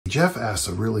Jeff asks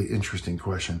a really interesting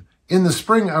question. In the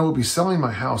spring, I will be selling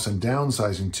my house and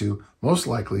downsizing to, most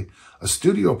likely, a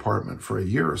studio apartment for a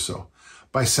year or so.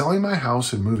 By selling my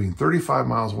house and moving 35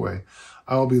 miles away,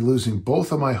 I will be losing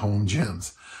both of my home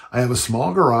gyms. I have a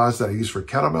small garage that I use for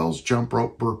kettlebells, jump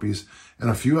rope, burpees, and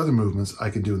a few other movements I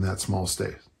can do in that small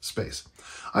space.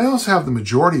 I also have the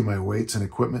majority of my weights and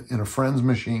equipment in a friend's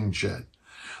machine shed.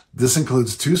 This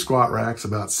includes 2 squat racks,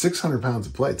 about 600 pounds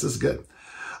of plates. This is good.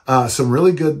 Some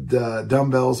really good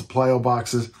dumbbells, plyo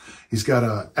boxes. He's got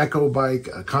a Echo bike,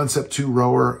 a Concept 2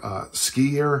 rower, a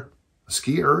ski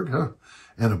erg, huh?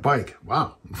 And a bike.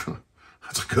 Wow,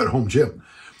 that's a good home gym.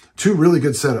 2 really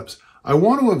good setups. I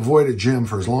want to avoid a gym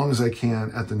for as long as I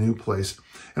can at the new place,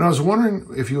 and I was wondering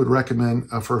if you would recommend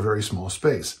for a very small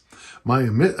space. My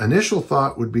initial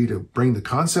thought would be to bring the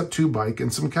Concept 2 bike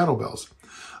and some kettlebells.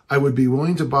 I would be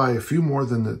willing to buy a few more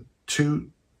than the 2.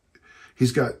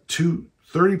 He's got 2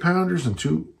 30-pounders and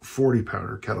 2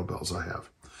 40-pounder kettlebells I have.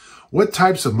 What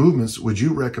types of movements would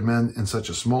you recommend in such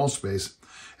a small space,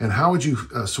 and how would you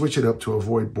switch it up to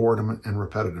avoid boredom and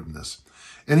repetitiveness?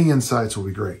 Any insights will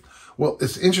be great. Well,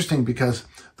 it's interesting because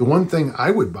the one thing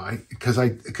I would buy,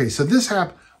 so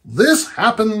this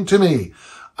happened to me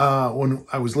when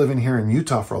I was living here in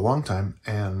Utah for a long time,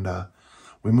 and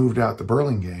we moved out to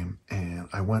Burlingame, and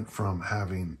I went from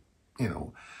having,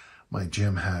 my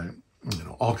gym had,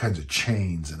 all kinds of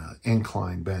chains and an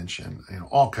incline bench and,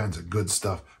 all kinds of good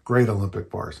stuff, great Olympic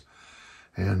bars.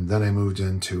 And then I moved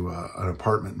into an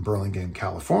apartment in Burlingame,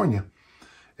 California.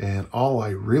 And all I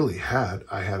really had,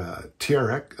 I had a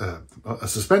TRX, a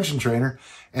suspension trainer,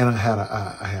 and I had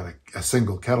a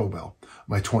single kettlebell,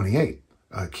 my 28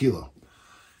 kilo.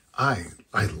 I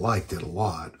liked it a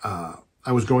lot.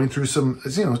 I was going through some,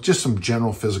 just some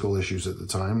general physical issues at the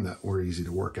time that were easy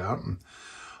to work out.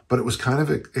 But it was kind of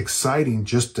exciting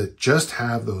just to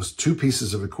have those 2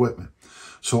 pieces of equipment.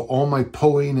 So all my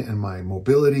pulling and my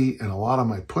mobility and a lot of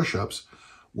my push-ups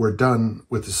were done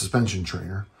with the suspension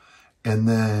trainer. And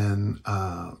then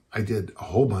I did a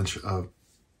whole bunch of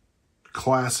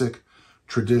classic,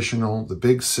 traditional, the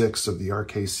big 6 of the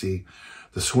RKC,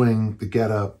 the swing, the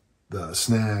get up, the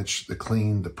snatch, the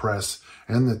clean, the press,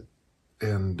 and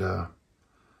the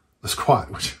squat,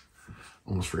 which I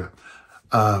almost forgot.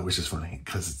 Which is funny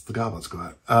because it's the goblet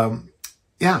squat.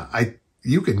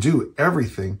 You can do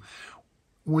everything.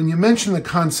 When you mention the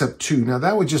Concept 2, now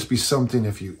that would just be something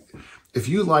if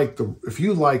you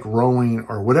like rowing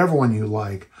or whatever one you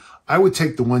like, I would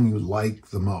take the one you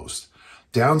like the most.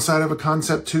 Downside of a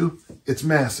Concept 2, it's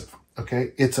massive.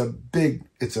 Okay, it's a big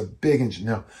engine.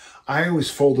 Now, I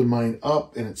always folded mine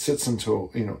up and it sits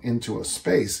into a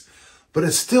space, but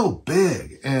it's still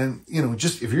big. And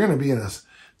just if you're going to be in a,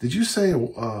 did you say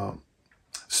a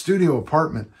studio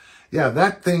apartment? Yeah,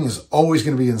 that thing is always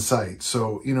going to be in sight.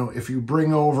 So, if you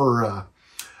bring over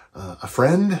a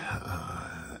friend,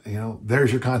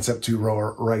 there's your Concept 2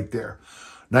 rower right there.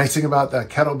 Nice thing about that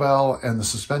kettlebell and the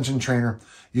suspension trainer,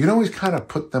 you can always kind of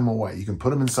put them away. You can put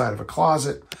them inside of a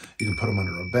closet. You can put them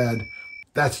under a bed.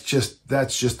 That's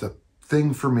just a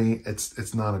thing for me.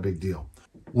 It's not a big deal.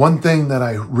 One thing that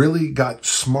I really got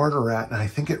smarter at, and I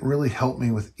think it really helped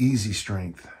me with easy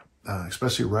strength,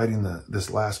 especially writing this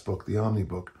last book, the Omni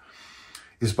book,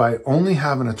 is by only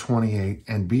having a 28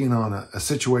 and being on a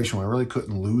situation where I really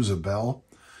couldn't lose a bell.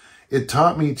 It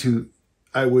taught me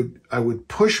I would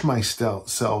push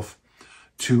myself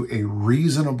to a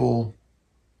reasonable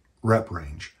rep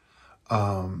range.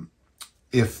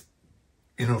 If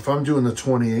I'm doing the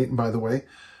 28, and by the way,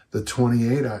 the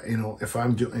 28, if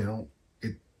I'm doing,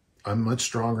 I'm much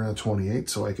stronger than 28,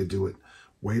 so I could do it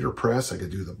weight or press. I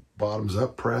could do the bottoms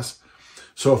up press.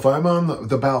 So if I'm on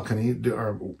the balcony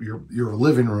or your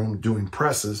living room doing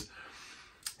presses,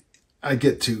 I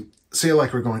get to, say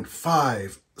like we're going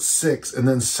 5, 6, and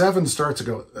then 7 starts to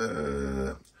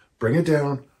go, bring it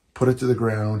down, put it to the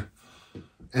ground,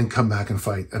 and come back and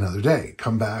fight another day.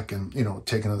 Come back and,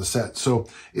 take another set. So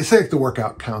it's like the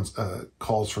workout calls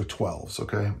for 12s,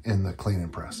 okay, in the clean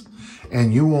and press.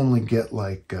 And you only get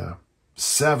like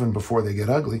 7 before they get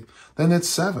ugly, then it's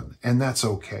 7, and that's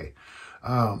okay.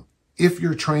 If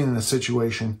you're trained in a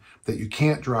situation that you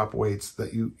can't drop weights,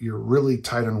 that you're really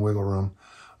tight on wiggle room,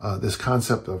 this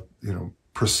concept of,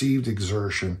 perceived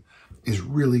exertion is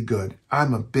really good.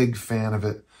 I'm a big fan of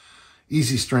it.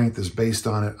 Easy strength is based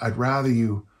on it. I'd rather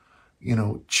you,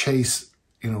 chase,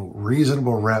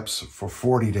 reasonable reps for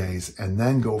 40 days and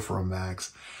then go for a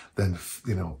max than,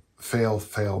 fail,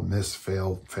 miss,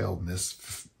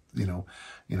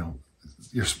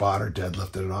 your spotter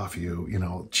deadlifted it off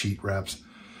you, cheat reps.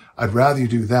 I'd rather you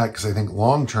do that because I think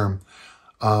long-term,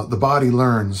 The body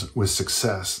learns with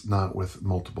success, not with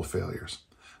multiple failures.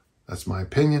 That's my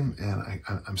opinion, and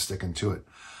I'm sticking to it.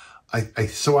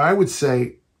 So I would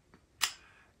say,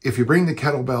 if you bring the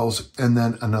kettlebells and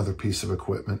then another piece of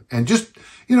equipment, and just,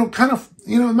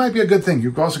 it might be a good thing.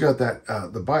 You've also got that,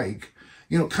 the bike,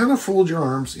 kind of fold your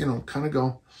arms, kind of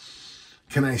go,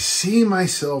 can I see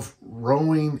myself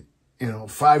rowing,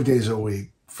 5 days a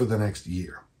week for the next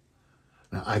year?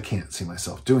 Now, I can't see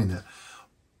myself doing that.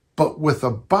 But with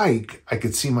a bike, I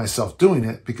could see myself doing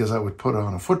it because I would put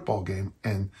on a football game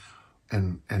and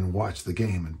watch the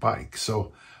game and bike.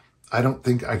 So I don't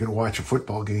think I could watch a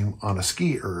football game on a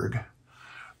ski erg,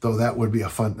 though that would be a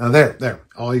fun. Now there,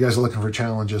 all you guys are looking for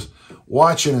challenges.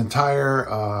 Watch an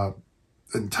entire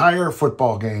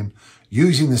football game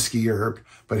using the ski erg.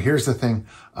 But here's the thing,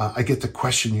 I get to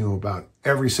question you about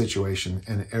every situation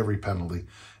and every penalty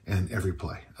and every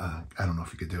play. I don't know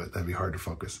if you could do it. That'd be hard to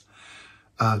focus.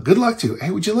 Good luck to you. Hey,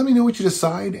 would you let me know what you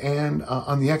decide? And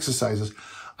on the exercises,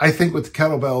 I think with the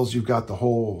kettlebells, you've got the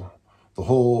whole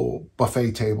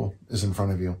buffet table is in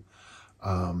front of you.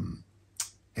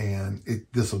 And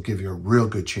this will give you a real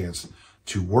good chance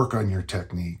to work on your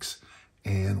techniques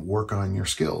and work on your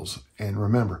skills. And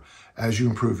remember, as you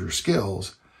improve your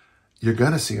skills, you're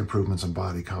going to see improvements in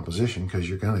body composition because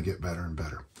you're going to get better and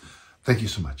better. Thank you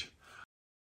so much.